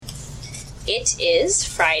It is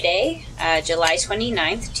Friday, July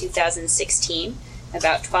 29th, 2016,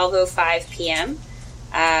 about 12:05 p.m.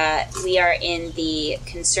 We are in the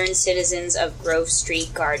Concerned Citizens of Grove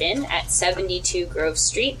Street Garden at 72 Grove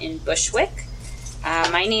Street in Bushwick.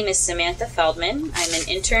 My name is Samantha Feldman. I'm an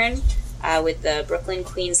intern with the Brooklyn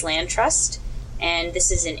Queens Land Trust, and this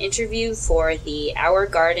is an interview for the Our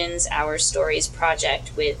Gardens, Our Stories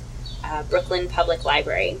project with Brooklyn Public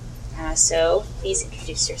Library. So please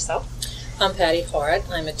introduce yourself. I'm Patty Hart.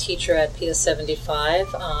 I'm a teacher at PS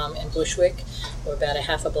 75 in Bushwick. We're about a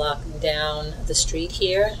half a block down the street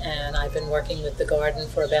here, and I've been working with the garden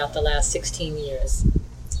for about the last 16 years.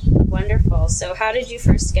 Wonderful. So how did you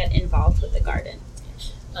first get involved with the garden?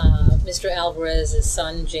 Mr. Alvarez's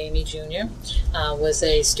son, Jamie Jr., was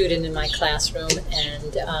a student in my classroom,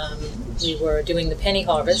 and we were doing the penny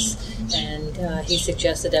harvest, and he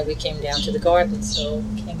suggested that we came down to the garden. So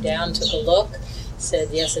we came down, took a look, said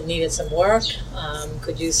yes, it needed some work,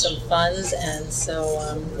 could use some funds, and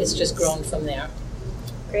so it's just grown from there.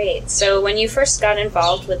 Great. So when you first got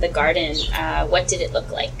involved with the garden, what did it look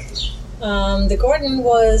like? The garden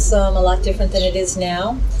was a lot different than it is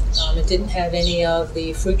now. It didn't have any of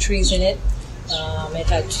the fruit trees in it. It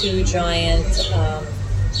had two giant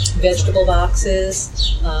vegetable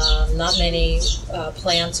boxes, not many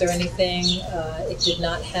plants or anything. It did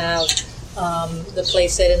not have the play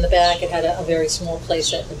set in the back. It had a very small play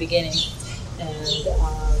set in the beginning. And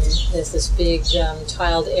there's this big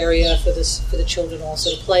tiled area for the children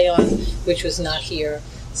also to play on, which was not here.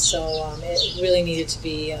 So it really needed to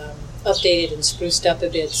be updated and spruced up a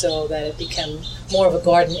bit so that it became more of a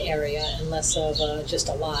garden area and less of just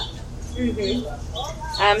a lot.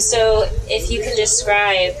 Mm-hmm. So if you could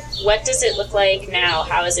describe, what does it look like now?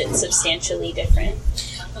 How is it substantially different?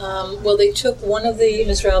 Well, they took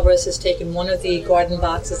Mr. Alvarez has taken one of the garden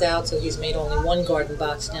boxes out, so he's made only one garden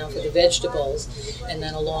box now for the vegetables, and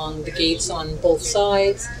then along the gates on both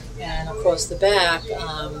sides and across the back,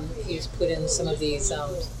 he's put in some of these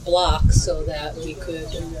blocks so that he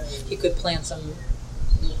could plant some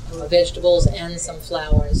vegetables and some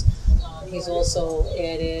flowers. He's also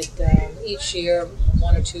added each year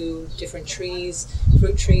one or two different trees,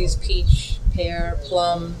 fruit trees, peach, pear,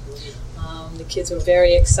 plum. The kids were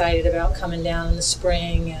very excited about coming down in the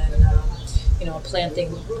spring and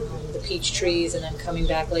planting the peach trees, and then coming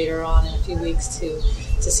back later on in a few weeks to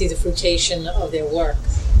see the fruitation of their work.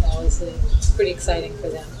 That was pretty exciting for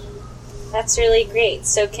them. That's really great.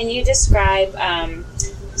 So can you describe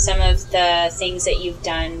some of the things that you've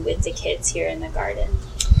done with the kids here in the garden?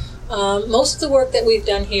 Most of the work that we've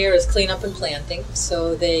done here is cleanup and planting.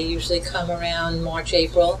 So they usually come around March,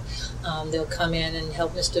 April. They'll come in and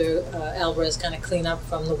help Mr. Alvarez kind of clean up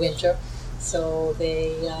from the winter. So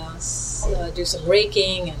they do some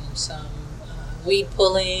raking and some weed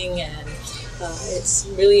pulling, and it's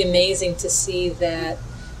really amazing to see that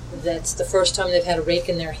that's the first time they've had a rake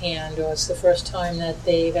in their hand, or it's the first time that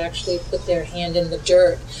they've actually put their hand in the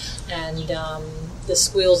dirt, and the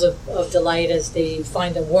squeals of delight as they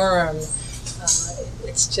find a worm.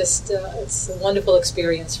 It's just it's a wonderful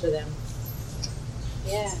experience for them.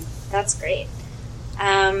 Yeah, that's great.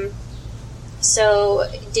 So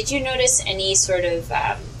did you notice any sort of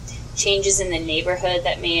changes in the neighborhood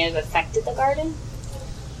that may have affected the garden?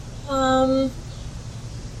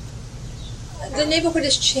 The neighborhood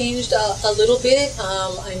has changed a little bit.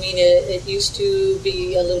 It used to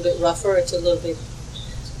be a little bit rougher. It's a little bit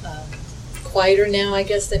quieter now, I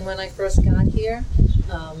guess, than when I first got here.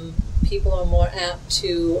 People are more apt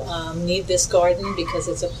to need this garden because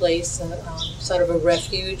it's a place, sort of a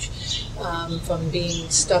refuge from being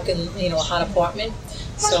stuck in a hot apartment.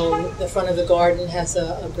 So the front of the garden has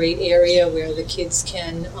a great area where the kids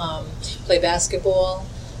can play basketball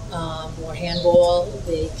or handball.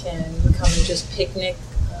 They can come and just picnic.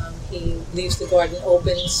 He leaves the garden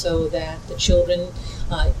open so that the children,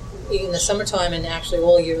 in the summertime and actually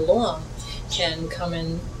all year long, can come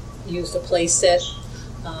and use the play set.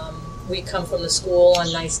 We come from the school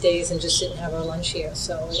on nice days and just sit and have our lunch here.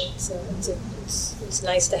 So it's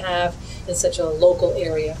nice to have in such a local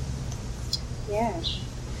area. Yeah.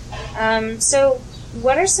 So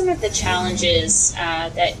what are some of the challenges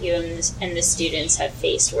that you and the students have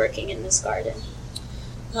faced working in this garden?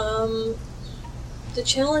 The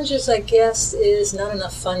challenges, I guess, is not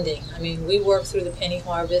enough funding. We work through the penny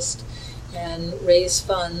harvest and raise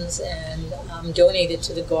funds and donate it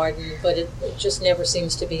to the garden, but it just never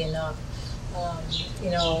seems to be enough.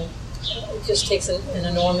 It just takes an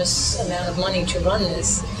enormous amount of money to run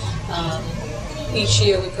this. Each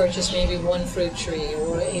year we purchase maybe one fruit tree,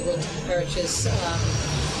 or we're able to purchase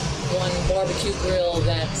one barbecue grill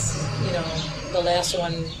that's, the last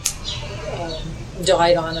one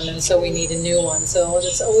died on them, and so we need a new one. So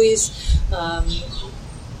it's always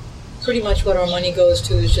pretty much what our money goes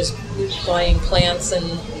to is just buying plants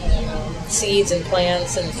and seeds and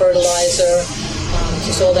plants and fertilizer,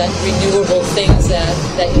 just all that renewable things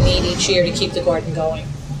that you need each year to keep the garden going.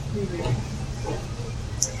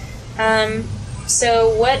 So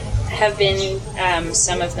what have been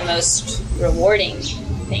some of the most rewarding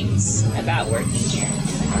things about working here in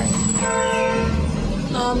the garden?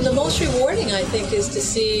 The most rewarding, I think, is to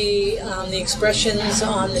see the expressions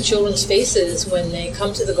on the children's faces when they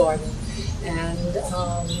come to the garden and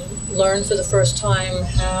learn for the first time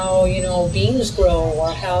how, beans grow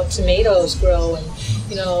or how tomatoes grow. And,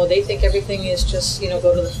 they think everything is just,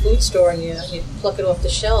 go to the food store and you pluck it off the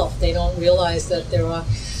shelf. They don't realize that there are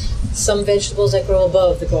some vegetables that grow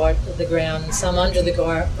above the ground, and some under the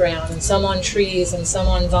ground, and some on trees, and some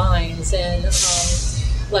on vines. And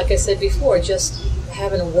like I said before, just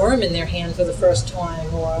having a worm in their hand for the first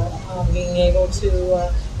time, or being able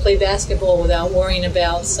to play basketball without worrying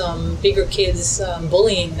about some bigger kids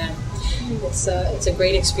bullying them. It's a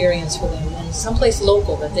great experience for them, and someplace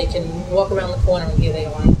local that they can walk around the corner and here they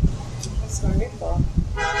are. That's wonderful.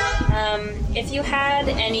 If you had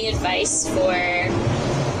any advice for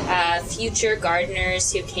future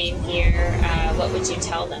gardeners who came here, what would you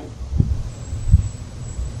tell them?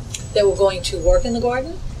 That we're going to work in the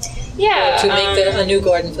garden? Yeah. Or to make a new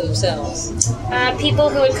garden for themselves? People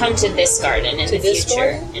who would come to this garden in the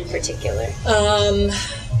future, garden? In particular.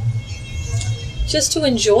 Just to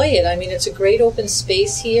enjoy it. I mean, it's a great open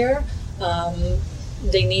space here.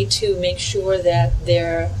 They need to make sure that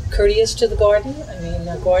they're courteous to the garden. I mean,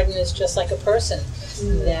 a garden is just like a person,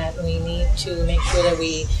 that we need to make sure that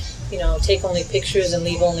we, take only pictures and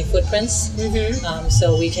leave only footprints. Mm-hmm.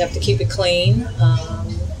 So we have to keep it clean,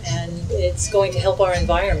 and it's going to help our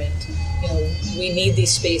environment. We need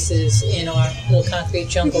these spaces in our little concrete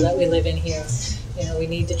jungle that we live in here. We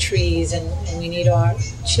need the trees, and we need our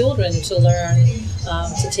children to learn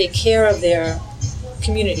to take care of their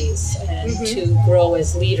communities and to grow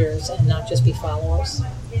as leaders and not just be followers.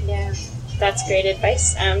 Yeah, that's great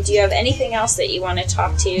advice. Do you have anything else that you want to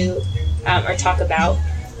talk to or talk about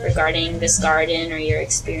regarding this garden or your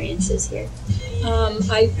experiences here?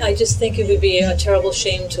 I just think it would be a terrible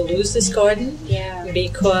shame to lose this garden. Yeah.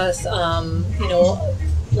 Because,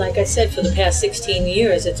 like I said, for the past 16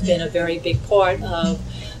 years, it's been a very big part of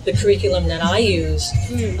the curriculum that I use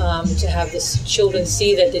to have the children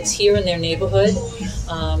see that it's here in their neighborhood.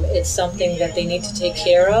 It's something that they need to take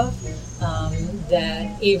care of,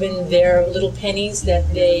 that even their little pennies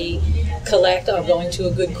that they collect are going to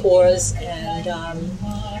a good cause, and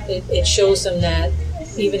it shows them that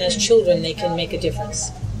even as children they can make a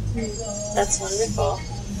difference. That's wonderful.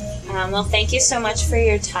 Well, thank you so much for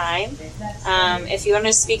your time. If you want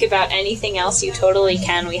to speak about anything else, you totally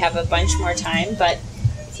can. We have a bunch more time, but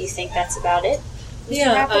if you think that's about it,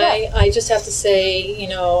 yeah, I just have to say,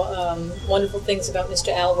 wonderful things about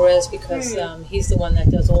Mr. Alvarez, because he's the one that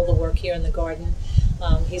does all the work here in the garden.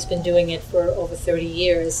 He's been doing it for over 30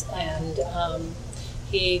 years, and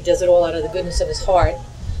he does it all out of the goodness of his heart,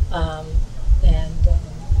 and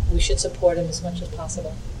we should support him as much as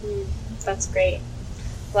possible. That's great.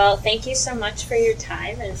 Well, thank you so much for your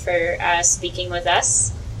time and for speaking with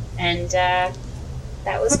us, and that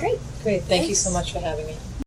was great. Great. Thank you so much for having me.